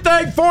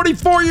everything,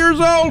 44 years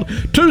old,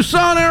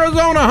 Tucson,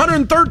 Arizona,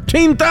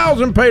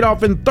 $113,000 paid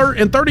off in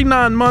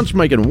 39 months,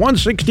 making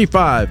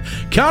 $165.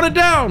 Count it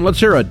down. Let's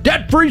hear a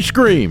debt-free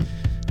scream.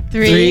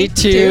 3,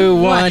 2,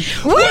 1.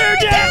 We're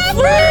debt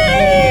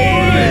free!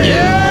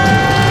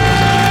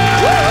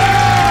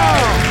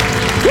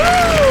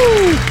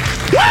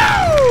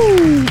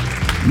 Woo!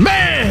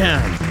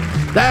 Man,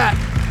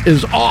 that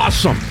is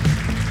awesome.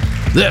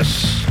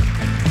 This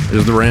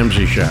is The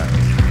Ramsey Show.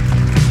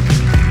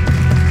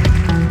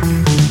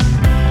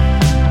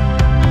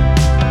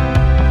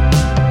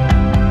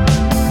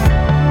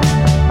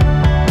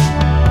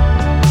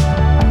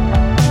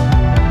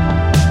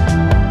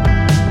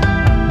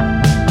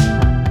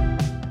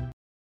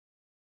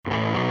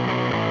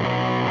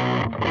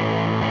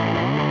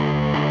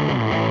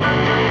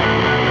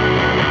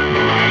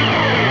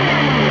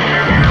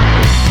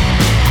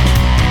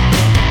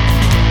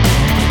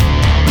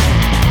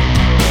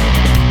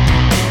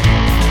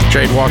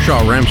 Jade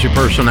Washaw, Ramsey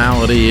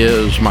Personality,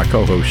 is my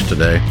co-host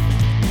today.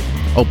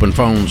 Open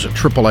phones at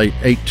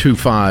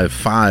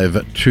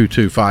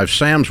 888-825-5225.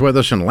 Sam's with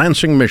us in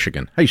Lansing,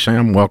 Michigan. Hey,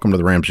 Sam, welcome to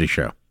the Ramsey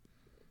Show.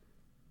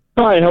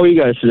 Hi, how are you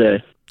guys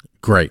today?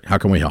 Great. How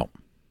can we help?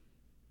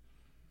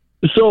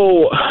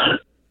 So,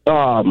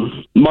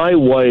 my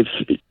wife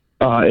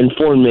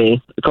informed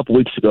me a couple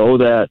weeks ago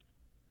that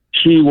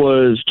she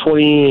was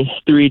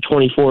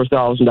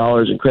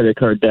 $24,000 in credit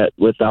card debt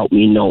without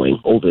me knowing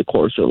over the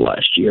course of the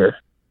last year.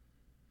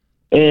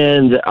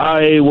 And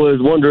I was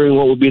wondering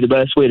what would be the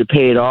best way to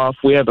pay it off.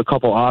 We have a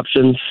couple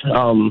options.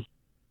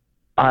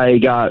 I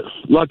got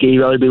lucky,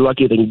 rather be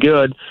lucky than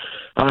good.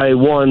 I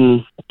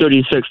won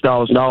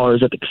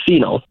 $36,000 at the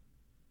casino.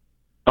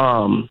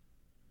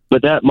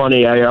 But that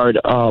money I already,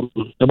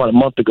 about a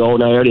month ago,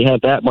 and I already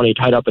had that money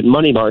tied up in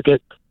money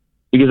market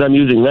because I'm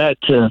using that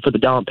for the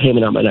down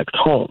payment on my next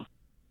home.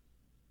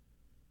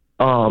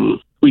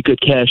 We could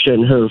cash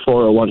in her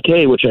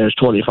 401k, which has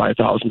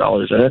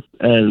 $25,000 in it,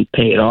 and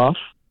pay it off.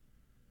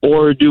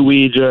 or do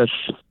we just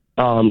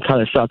kind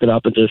of suck it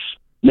up and just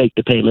make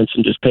the payments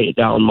and just pay it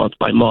down month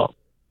by month?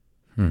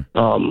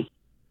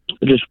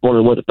 I just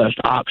wonder what the best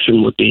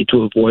option would be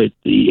to avoid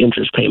the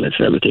interest payments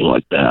and everything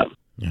like that.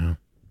 Yeah.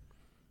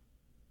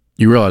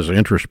 You realize the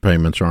interest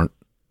payments aren't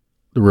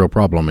the real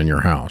problem in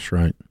your house,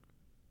 right?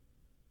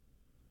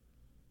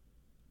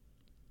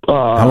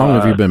 How long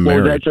have you been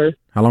married?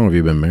 How long have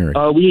you been married?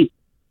 We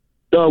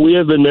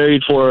have been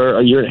married for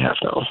a year and a half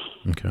now.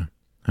 Okay.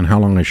 And how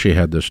long has she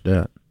had this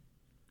debt?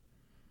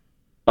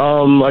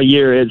 A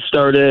year. It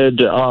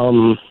started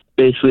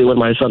basically when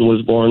my son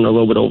was born, a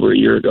little bit over a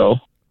year ago.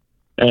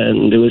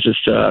 And it was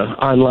just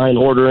online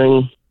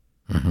ordering,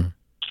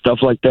 stuff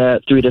like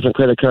that, 3 different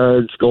credit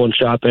cards, going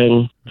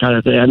shopping, kind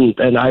of thing.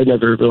 And I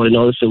never really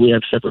noticed that we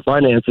have separate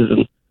finances,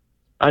 and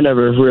I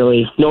never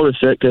really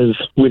noticed it because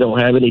we don't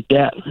have any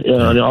debt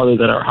other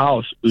than our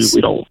house. We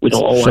don't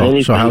owe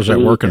anything. So how's that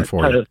working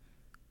for you?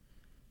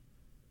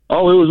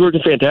 Oh, it was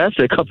working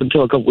fantastic up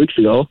until a couple weeks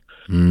ago.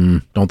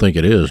 Don't think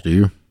it is, do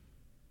you?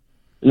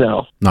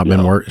 No.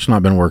 It's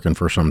not been working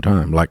for some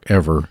time, like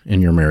ever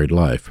in your married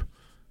life.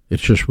 It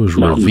just was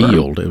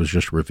revealed. It was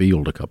just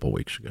revealed a couple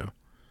weeks ago.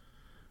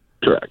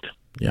 Correct.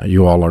 Yeah,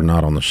 you all are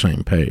not on the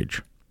same page.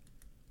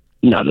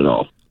 Not at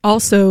all.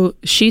 Also,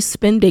 she's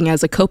spending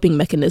as a coping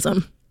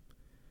mechanism.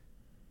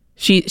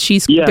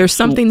 There's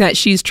something that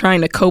she's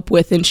trying to cope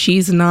with, and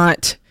she's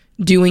not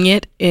doing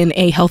it in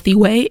a healthy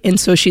way, and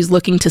so she's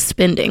looking to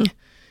spending.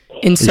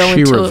 And so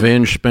is she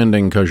revenge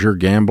spending because you're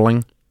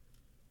gambling?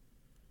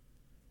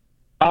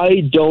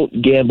 I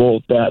don't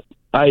gamble that.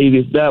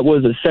 That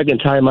was the second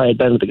time I had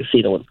been at the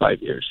casino in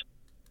 5 years.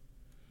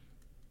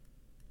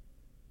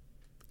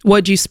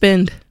 What'd you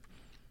spend?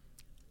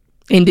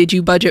 And did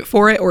you budget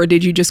for it, or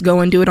did you just go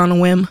and do it on a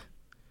whim?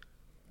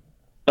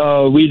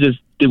 We just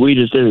did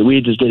it.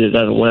 We just did it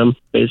on a whim,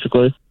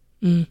 basically.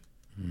 Okay.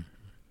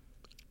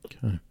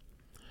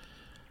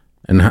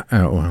 And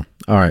all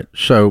right.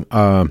 So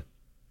I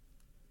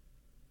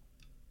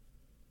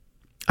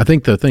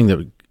think the thing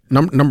that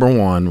number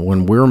one,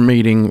 when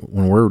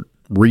we're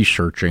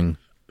researching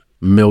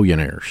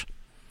millionaires,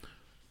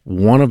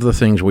 one of the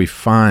things we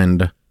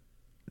find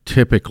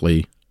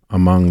typically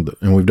and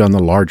we've done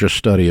the largest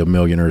study of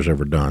millionaires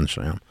ever done,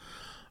 Sam,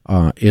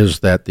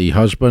 is that the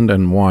husband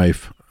and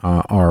wife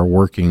are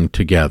working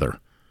together,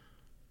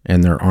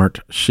 and there aren't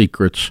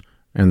secrets,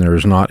 and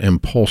there's not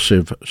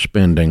impulsive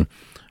spending.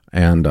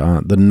 And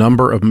the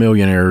number of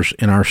millionaires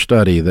in our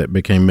study that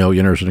became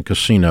millionaires in a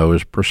casino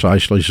is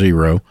precisely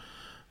 0.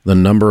 The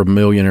number of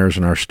millionaires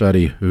in our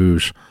study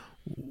whose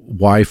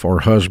wife or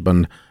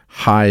husband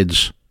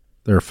hides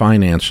their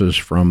finances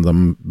from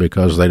them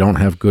because they don't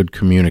have good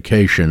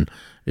communication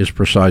is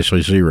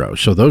precisely 0.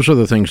 So those are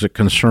the things that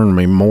concern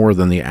me more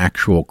than the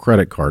actual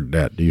credit card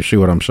debt. Do you see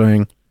what I'm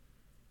saying?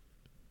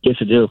 Yes,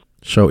 I do.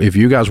 So if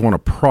you guys want to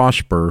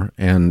prosper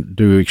and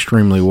do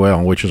extremely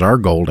well, which is our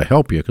goal to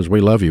help you because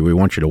we love you, we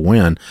want you to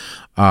win,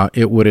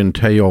 it would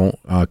entail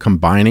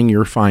combining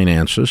your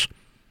finances,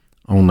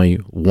 only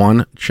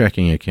one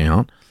checking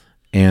account,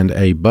 and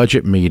a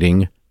budget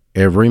meeting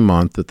every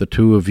month that the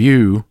two of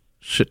you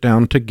sit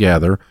down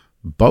together.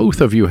 Both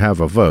of you have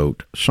a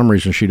vote. For some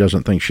reason she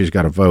doesn't think she's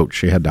got a vote.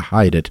 She had to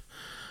hide it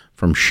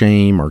from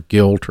shame or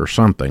guilt or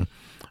something.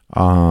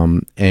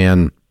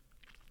 And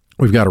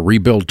we've got to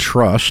rebuild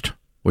trust,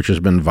 which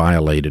has been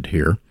violated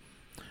here.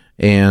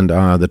 And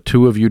the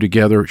two of you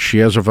together, she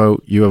has a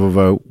vote, you have a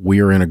vote. We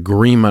are in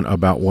agreement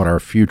about what our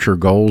future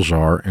goals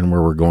are and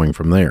where we're going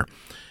from there.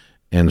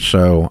 And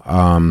so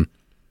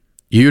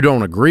you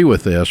don't agree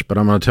with this, but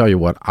I'm going to tell you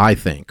what I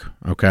think,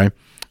 okay,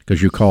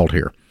 because you called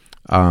here.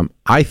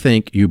 I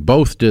think you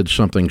both did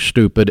something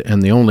stupid,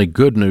 and the only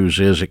good news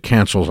is it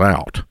cancels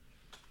out.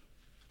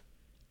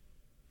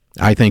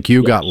 I think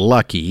you got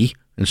lucky.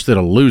 Instead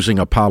of losing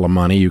a pile of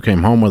money, you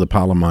came home with a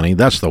pile of money.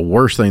 That's the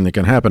worst thing that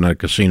can happen at a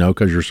casino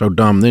because you're so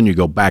dumb. Then you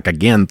go back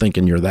again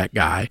thinking you're that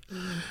guy.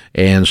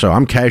 And so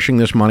I'm cashing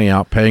this money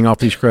out, paying off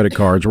these credit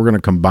cards. We're going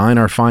to combine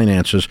our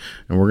finances,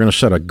 and we're going to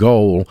set a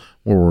goal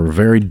where we're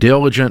very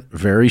diligent,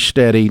 very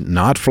steady,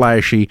 not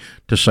flashy,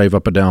 to save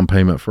up a down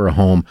payment for a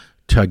home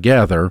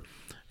together.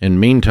 In the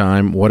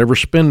meantime, whatever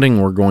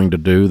spending we're going to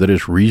do that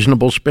is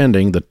reasonable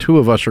spending, the two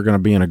of us are going to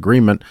be in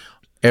agreement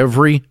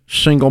every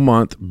single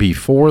month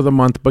before the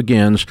month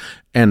begins,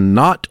 and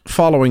not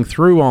following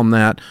through on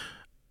that,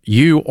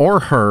 you or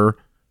her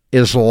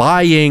is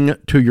lying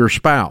to your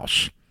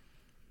spouse.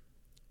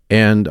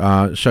 And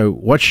so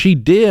what she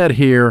did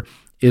here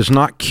is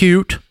not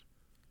cute.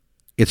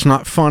 It's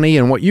not funny.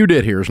 And what you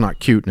did here is not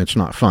cute and it's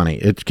not funny.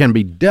 It can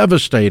be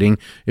devastating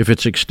if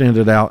it's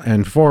extended out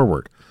and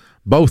forward.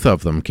 Both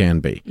of them can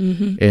be.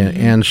 Mm-hmm.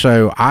 And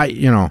so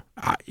I'm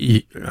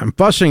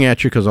fussing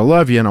at you because I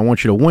love you and I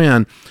want you to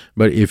win.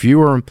 But if you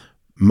were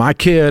my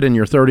kid and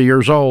you're 30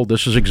 years old,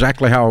 this is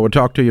exactly how I would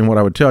talk to you and what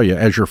I would tell you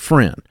as your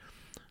friend.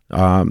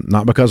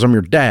 Not because I'm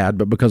your dad,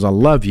 but because I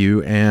love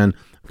you and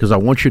because I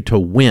want you to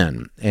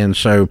win. And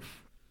so,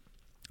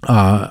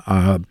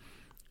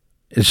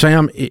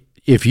 Sam,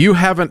 if you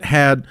haven't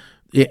had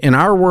in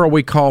our world,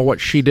 we call what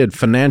she did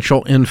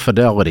financial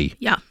infidelity.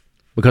 Yeah.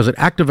 Because it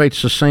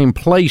activates the same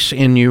place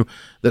in you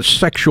that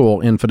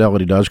sexual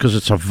infidelity does, because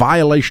it's a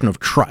violation of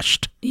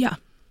trust. Yeah.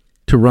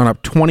 To run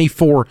up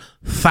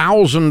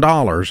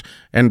 $24,000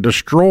 and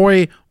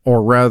destroy,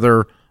 or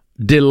rather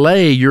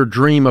delay, your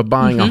dream of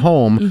buying a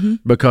home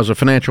because of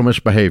financial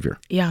misbehavior.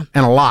 Yeah.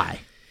 And a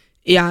lie.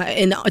 Yeah,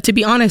 and to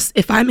be honest,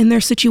 if I'm in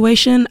their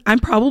situation, I'm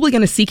probably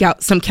going to seek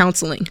out some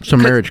counseling.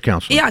 Some marriage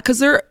counseling. Yeah, because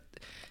they're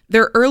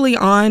early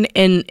on,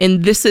 and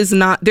this is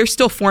not, they're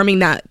still forming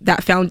that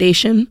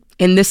foundation,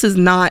 and this is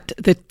not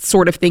the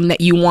sort of thing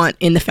that you want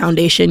in the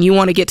foundation. You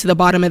want to get to the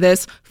bottom of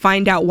this,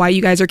 find out why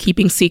you guys are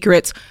keeping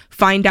secrets,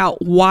 find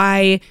out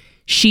why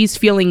she's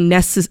feeling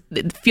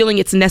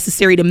it's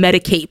necessary to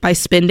medicate by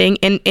spending,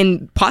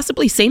 and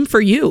possibly same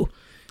for you.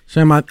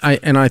 Sam,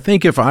 I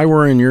think if I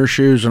were in your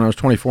shoes and I was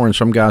 24 and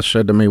some guy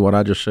said to me what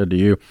I just said to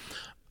you,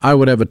 I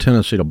would have a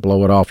tendency to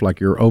blow it off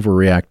like you're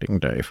overreacting,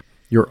 Dave.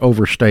 You're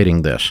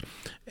overstating this.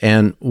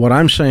 And what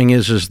I'm saying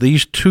is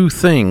these two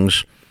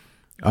things,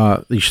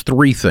 these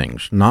three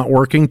things, not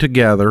working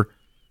together,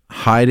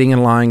 hiding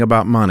and lying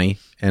about money,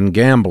 and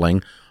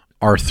gambling,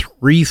 are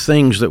three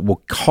things that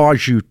will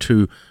cause you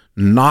to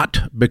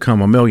not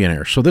become a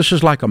millionaire. So this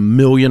is like $1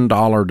 million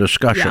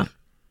discussion. Yeah.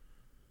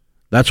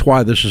 That's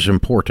why this is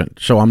important.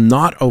 So I'm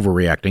not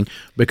overreacting,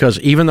 because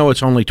even though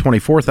it's only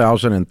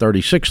 $24,000 and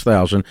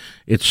 $36,000,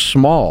 it's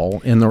small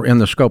in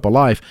the scope of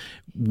life.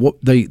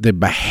 The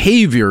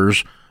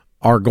behaviors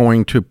are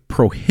going to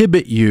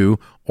prohibit you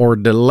or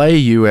delay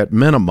you at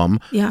minimum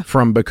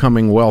from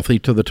becoming wealthy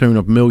to the tune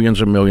of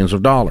millions and millions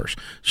of dollars.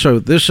 So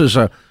I'm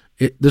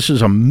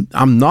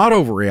not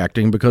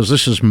overreacting, because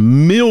this is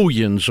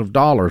millions of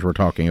dollars we're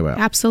talking about.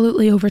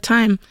 Absolutely, over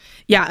time.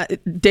 Yeah,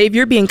 Dave,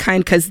 you're being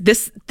kind, because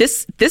this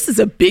is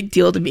a big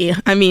deal to me.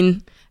 I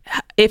mean,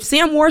 if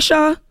I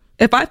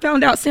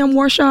found out Sam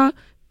Warshaw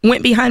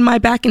went behind my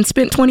back and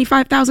spent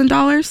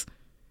 $25,000,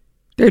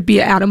 there'd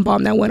be an atom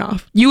bomb that went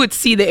off. You would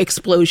see the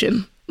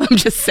explosion. I'm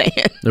just saying.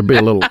 There'd be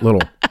a little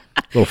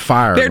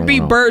fire. There'd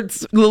be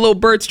little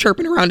birds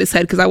chirping around his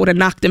head, because I would have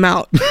knocked him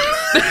out.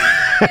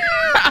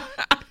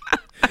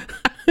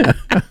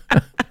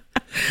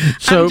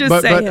 So,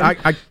 but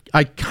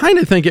I kind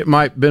of think it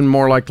might have been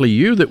more likely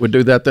you that would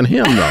do that than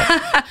him, though.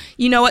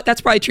 You know what?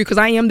 That's probably true, because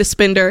I am the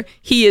spender.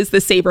 He is the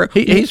saver.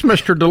 He's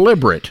Mr.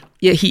 Deliberate.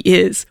 Yeah, he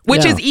is.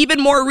 Which is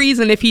even more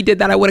reason, if he did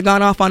that, I would have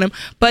gone off on him.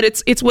 But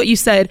it's what you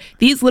said.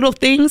 These little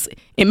things,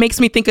 it makes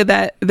me think of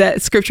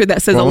that scripture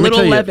that says, a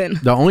little leaven.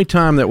 The only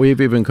time that we've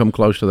even come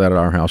close to that at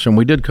our house, and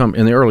we did come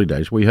in the early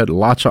days, we had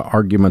lots of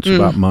arguments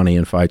about money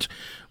and fights,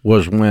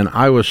 was when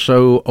I was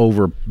so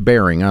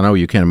overbearing, I know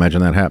you can't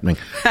imagine that happening,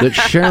 that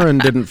Sharon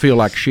didn't feel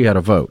like she had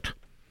a vote.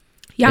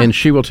 Yeah. And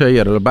she will tell you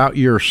at about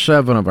year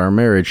 7 of our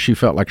marriage, she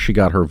felt like she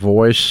got her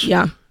voice.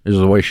 Yeah. Is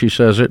the way she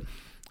says it.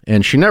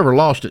 And she never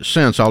lost it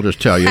since, I'll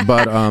just tell you.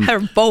 But her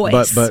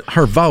voice. But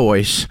her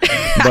voice.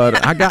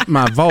 But I got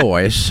my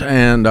voice,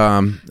 and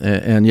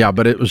yeah,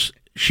 but it was,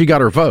 she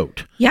got her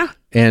vote. Yeah.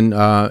 And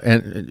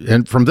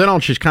from then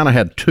on, she's kind of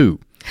had 2.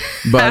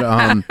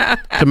 But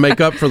to make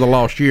up for the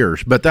lost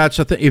years. But that's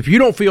the thing. If you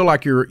don't feel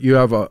like you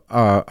have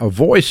a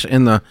voice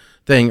in the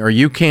thing, or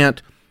you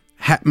can't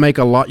make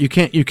a lot, you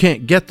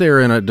can't get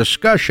there in a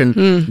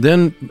discussion,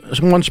 then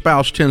one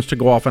spouse tends to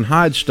go off and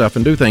hide stuff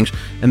and do things,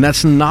 and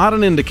that's not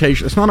an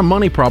indication. It's not a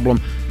money problem.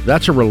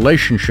 That's a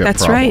relationship problem.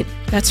 That's right.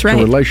 It's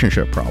a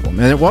relationship problem.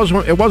 And it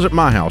was at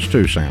my house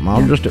too, Sam.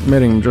 I'm just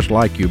admitting I'm just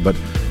like you, but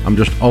I'm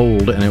just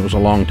old, and it was a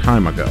long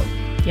time ago.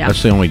 Yeah.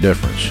 That's the only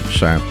difference,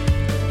 Sam.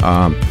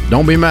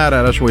 Don't be mad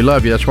at us. We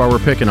love you. That's why we're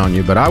picking on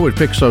you. But I would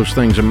fix those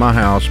things in my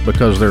house,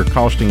 because they're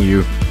costing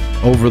you,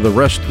 over the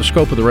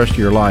scope of the rest of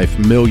your life,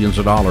 millions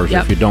of dollars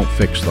if you don't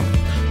fix them.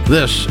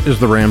 This is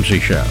The Ramsey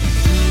Show.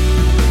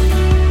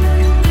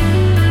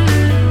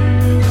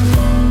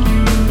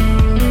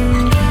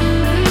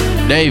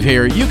 Dave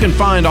here. You can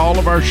find all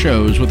of our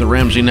shows with the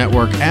Ramsey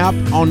Network app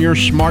on your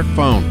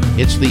smartphone.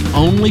 It's the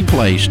only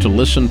place to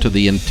listen to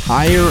the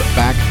entire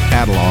back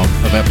catalog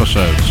of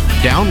episodes.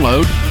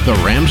 Download the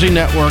Ramsey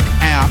Network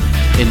app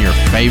in your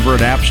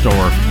favorite app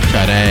store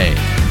today.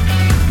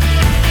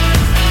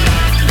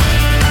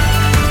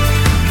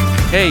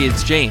 Hey,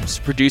 it's James,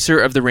 producer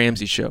of The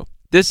Ramsey Show.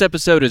 This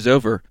episode is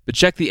over, but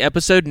check the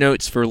episode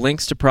notes for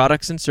links to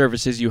products and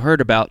services you heard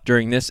about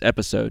during this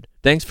episode.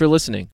 Thanks for listening.